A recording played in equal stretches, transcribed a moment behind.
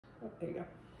Oh, there you go.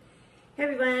 Hey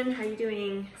everyone, how you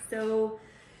doing? So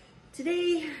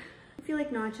today I feel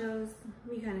like nachos.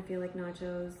 We kind of feel like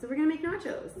nachos. So we're gonna make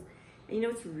nachos. And you know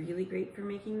what's really great for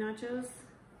making nachos?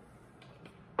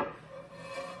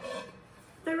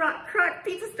 The Rockcrock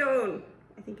pizza stone.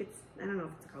 I don't know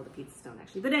if it's called a pizza stone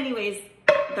actually, but anyways,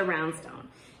 the round stone.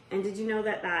 And did you know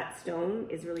that that stone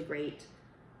is really great?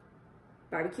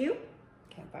 Barbecue?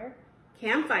 Campfire.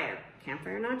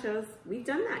 Campfire nachos. We've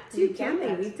done that too,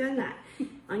 camping. We've done that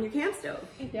on your camp stove.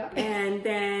 Yeah. And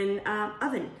then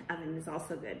oven. Oven is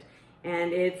also good.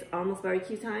 And it's almost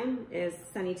barbecue time. It's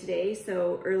sunny today,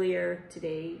 so earlier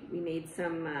today we made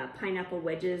some pineapple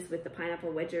wedges with the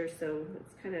pineapple wedger, so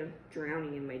it's kind of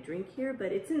drowning in my drink here,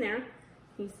 but it's in there.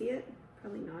 Can you see it?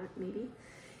 Probably not, maybe.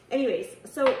 Anyways,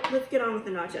 so let's get on with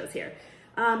the nachos here.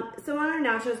 So on our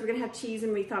nachos, we're gonna have cheese,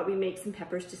 and we thought we'd make some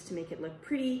peppers just to make it look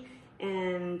pretty.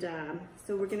 And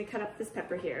so we're gonna cut up this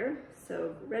pepper here.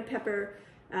 So red pepper,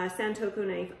 Santoku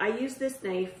knife. I use this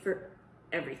knife for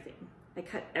everything. I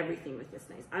cut everything with this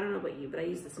knife. I don't know about you, but I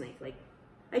use this knife. Like,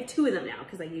 I have two of them now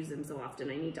because I use them so often.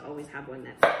 I need to always have one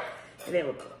that's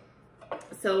available.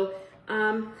 So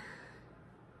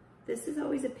this is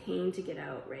always a pain to get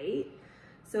out, right?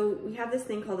 So we have this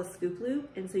thing called a scoop loop,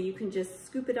 and so you can just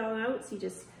scoop it all out. So you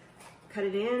just cut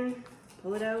it in,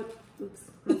 pull it out. Oops,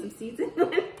 put some seeds in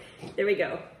it. There we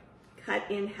go. Cut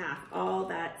in half. All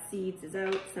that seeds is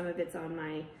out. Some of it's on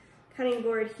my cutting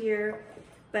board here.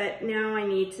 But now I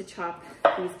need to chop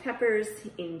these peppers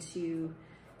into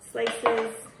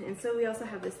slices. And so we also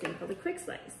have this thing called a quick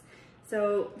slice.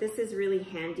 So this is really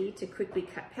handy to quickly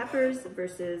cut peppers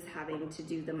versus having to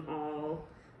do them all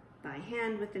by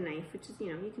hand with the knife, which is, you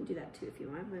know, you can do that too if you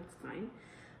want, that's fine.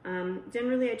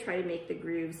 Generally I try to make the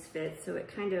grooves fit, so it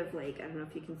kind of like, I don't know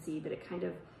if you can see, but it kind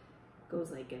of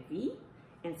goes like a V.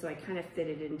 And so I kind of fit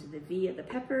it into the V of the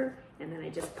pepper, and then I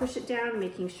just push it down,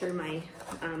 making sure my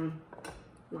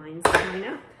lines line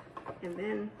up. And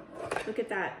then look at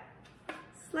that,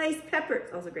 sliced pepper.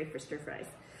 It's also great for stir fries.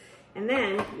 And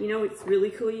then, you know what's really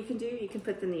cool you can do? You can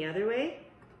put them the other way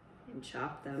and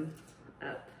chop them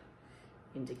up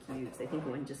into cubes. I think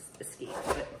one just escaped,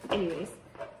 but anyways,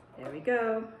 there we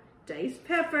go. Diced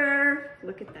pepper,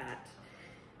 look at that.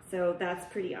 So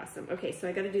that's pretty awesome. Okay, so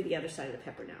I gotta do the other side of the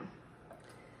pepper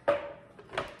now.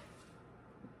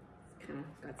 Kind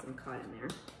of got some caught in there.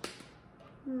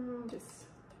 Just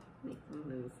make them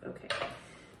move. Okay,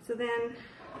 so then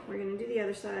we're gonna do the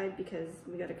other side because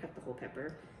we gotta cut the whole pepper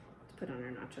to put on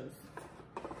our nachos.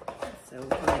 So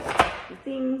we'll make the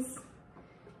things.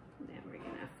 Then we're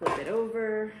gonna flip it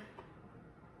over.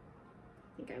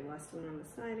 I think I lost one on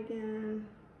the side again.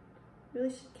 Really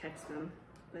should catch them,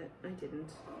 but I didn't.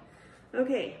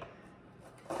 Okay,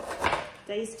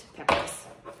 diced peppers,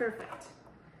 perfect.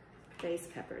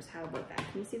 Diced peppers, how about that?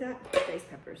 Can you see that? Diced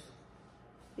peppers.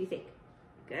 What do you think?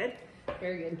 Good?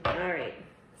 Very good. All right,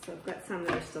 so I've got some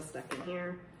that are still stuck in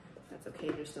here. That's okay,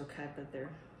 they're still cut, but they're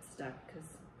stuck because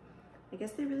I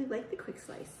guess they really like the quick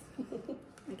slice.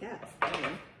 I guess, I don't know.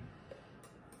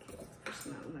 Okay, let's push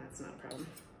them out, that's not a problem.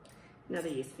 Another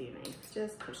use for your knife,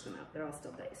 just push them out. They're all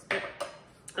still diced, but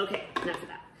okay, enough of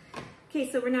that. Okay,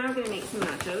 so we're now gonna make some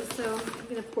nachos. So I'm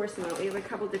gonna pour some out. We have a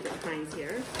couple different kinds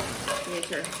here.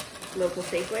 Make our local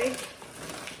Safeway.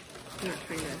 I'm not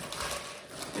trying to,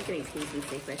 I'm not getting sneaky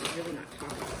Safeway. I'm really not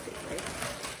talking about Safeway.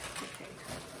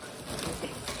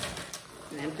 Okay.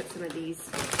 And then put some of these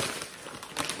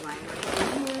lime right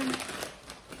in here.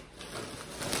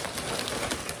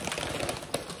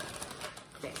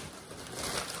 Okay.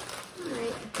 All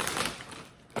right.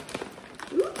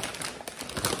 Ooh.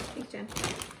 Thanks, Jen.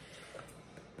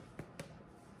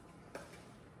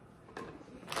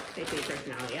 I say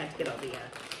personality. I have to get all the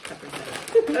peppers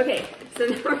out. Okay, so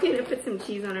now we're gonna put some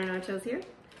cheese on our nachos here.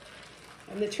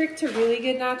 And the trick to really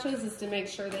good nachos is to make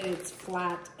sure that it's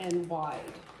flat and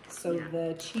wide. So Yeah.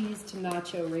 the cheese to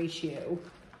nacho ratio.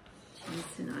 Cheese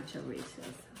to nacho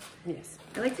ratios. Yes.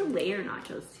 I like to layer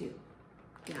nachos too.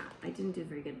 Yeah, I didn't do a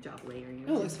very good job layering.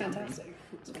 Oh, it's fantastic.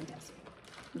 It's fantastic.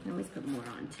 You can always put more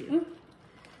on too. Mm.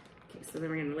 Okay, so then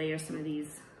we're gonna layer some of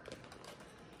these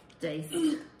diced.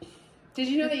 Did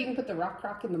you know that you can put the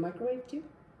Rockcrock in the microwave too?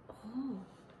 Oh,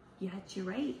 yeah, you're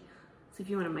right. So if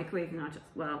you want to microwave nachos,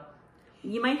 well,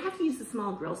 you might have to use the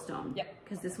small grill stone. Yep.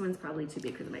 Because this one's probably too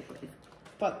big for the microwave.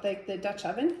 But the Dutch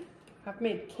oven, I've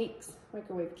made cakes,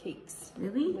 microwave cakes.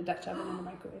 Really? In the Dutch oven in the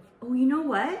microwave. Oh, you know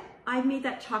what? I've made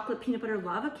that chocolate peanut butter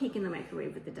lava cake in the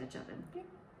microwave with the Dutch oven. Yep.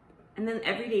 And then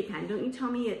everyday pan. Don't you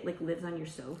tell me it like lives on your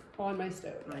stove? On my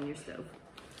stove. On your stove.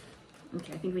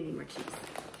 Okay, I think we need more cheese.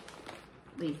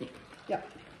 What do you think?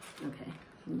 Yep. Okay.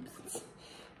 Oops.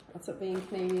 That's what being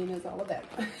Canadian is all about.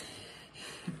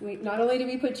 Not only do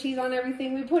we put cheese on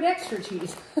everything, we put extra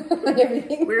cheese on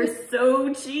everything. We're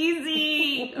so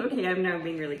cheesy. Okay, I'm now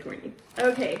being really corny.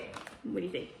 Okay, what do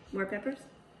you think? More peppers?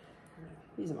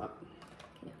 Use them up.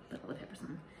 Yeah, put all the peppers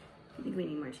on. I think we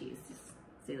need more cheese. Just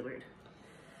say the word.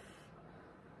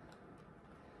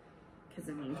 Because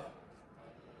I mean,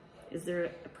 is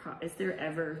there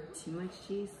ever too much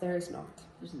cheese? There is not.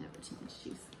 There's never too much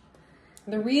cheese.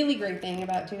 The really great thing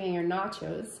about doing your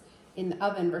nachos in the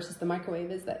oven versus the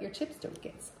microwave is that your chips don't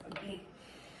get soggy.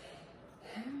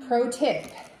 Pro tip,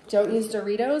 don't use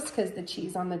Doritos because the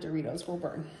cheese on the Doritos will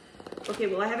burn. Okay,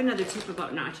 well I have another tip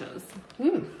about nachos.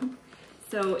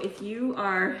 So if you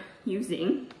are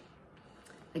using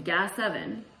a gas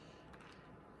oven,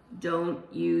 don't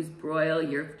use broil,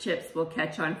 your chips will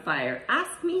catch on fire.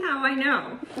 Ask me how I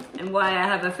know and why I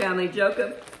have a family joke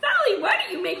of, Sally, why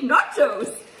don't you make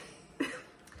nachos?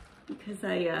 Because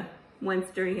I, once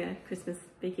during a Christmas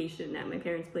vacation at my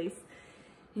parents' place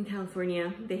in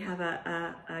California, they have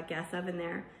a gas oven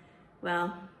there.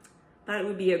 Well, thought it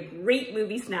would be a great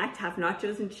movie snack to have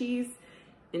nachos and cheese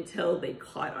until they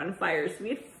caught on fire. So we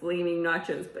had flaming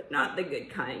nachos, but not the good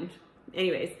kind.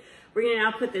 Anyways, we're gonna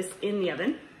now put this in the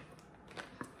oven.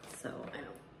 So I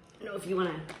don't know if you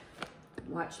wanna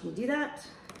watch me do that.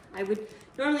 I would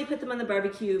normally put them on the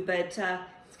barbecue, but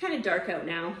it's kind of dark out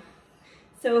now.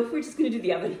 So we're just gonna do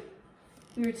the oven.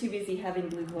 We were too busy having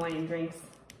blue Hawaiian drinks,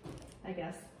 I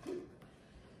guess.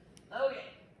 Okay.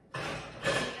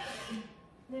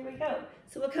 There we go.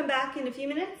 So we'll come back in a few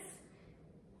minutes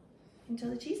until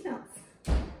the cheese melts.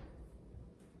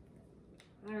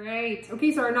 All right.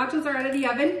 Okay, so our nachos are out of the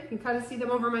oven. You can kind of see them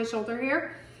over my shoulder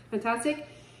here. Fantastic.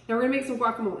 Now we're gonna make some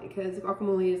guacamole because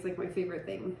guacamole is like my favorite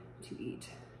thing to eat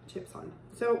chips on.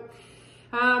 So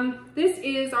this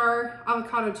is our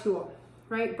avocado tool,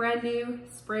 right? Brand new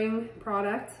spring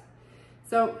product.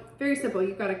 So very simple.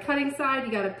 You've got a cutting side,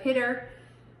 you got a pitter.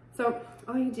 So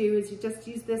all you do is you just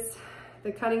use this,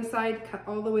 the cutting side, cut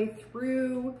all the way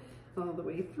through,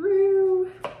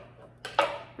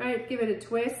 right? Give it a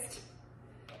twist.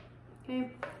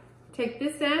 Okay, take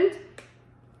this end,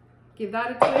 give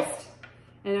that a twist,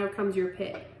 and out comes your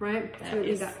pit, right?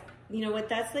 You know what,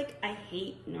 that's like, I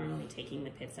hate normally taking the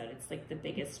pits out. It's like the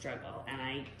biggest struggle, and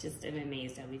I just am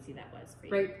amazed how easy that was for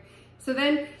you. Right, so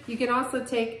then you can also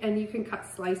take and you can cut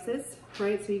slices,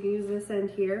 right? So you can use this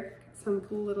end here, some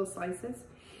cool little slices.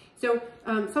 So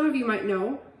some of you might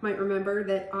remember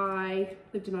that I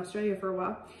lived in Australia for a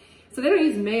while. So they don't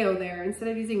use mayo there. Instead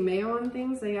of using mayo on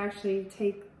things, they actually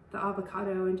take the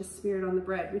avocado and just smear it on the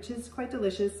bread, which is quite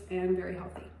delicious and very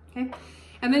healthy, okay?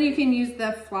 And then you can use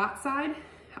the flat side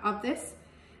of this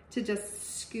to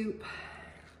just scoop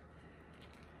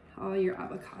all your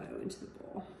avocado into the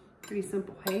bowl. Pretty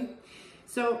simple, hey?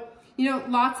 So, you know,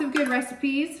 lots of good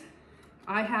recipes.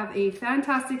 I have a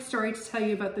fantastic story to tell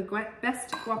you about the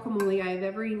best guacamole I have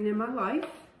ever eaten in my life,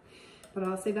 but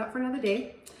I'll save that for another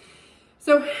day.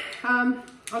 So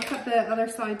I'll cut the other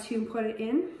side too and put it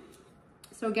in.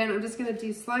 So again, I'm just gonna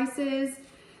do slices,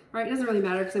 right? It doesn't really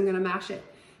matter because I'm gonna mash it.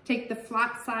 Take the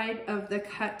flat side of the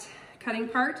cutting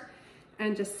part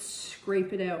and just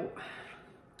scrape it out.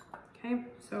 Okay,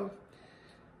 so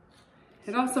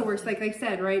it also works like I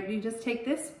said, right? You just take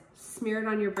this, smear it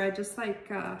on your bread just like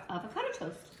avocado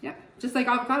toast. Yeah, just like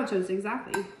avocado toast,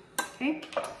 exactly. Okay.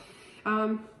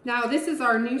 Now this is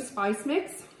our new spice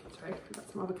mix. Sorry, I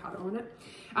got some avocado on it.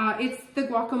 It's the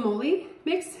guacamole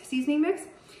mix, seasoning mix.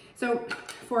 So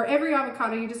for every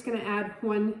avocado, you're just gonna add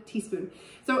 1 teaspoon.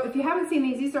 So if you haven't seen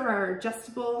these are our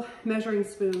adjustable measuring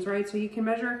spoons, right? So you can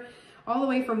measure all the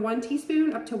way from 1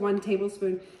 teaspoon up to 1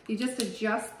 tablespoon. You just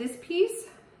adjust this piece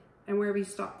and wherever you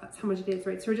stop, that's how much it is,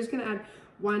 right? So we're just gonna add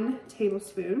 1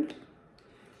 tablespoon.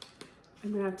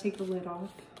 I'm gonna have to take the lid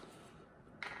off.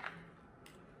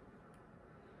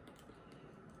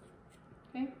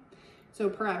 Okay, so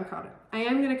per avocado. I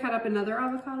am gonna cut up another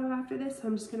avocado after this, so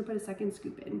I'm just gonna put a second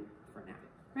scoop in for now,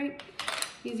 right?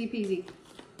 Easy peasy.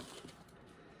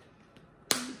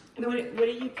 And what are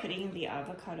you putting the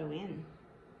avocado in?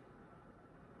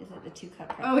 Is it the 2-cup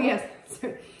prep bowl? Oh yes,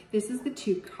 so this is the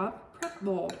 2-cup prep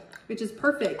bowl, which is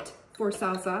perfect for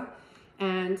salsa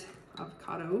and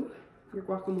avocado, your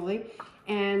guacamole,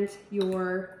 and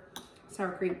your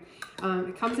sour cream.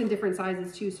 It comes in different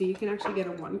sizes too, so you can actually get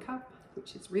a 1 cup,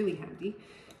 which is really handy,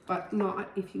 but not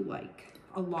if you like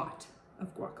a lot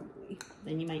of guacamole.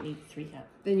 Then you might need the 3-cup.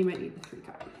 Then you might need the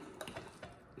 3-cup.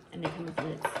 And they come with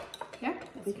lids. Yeah,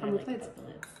 they come with lids. The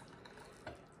lids.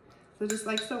 So just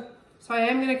like so. So I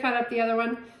am gonna cut up the other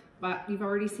one, but you've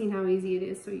already seen how easy it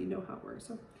is, so you know how it works.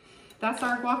 So that's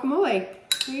our guacamole.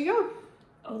 There you go.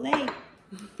 Olay.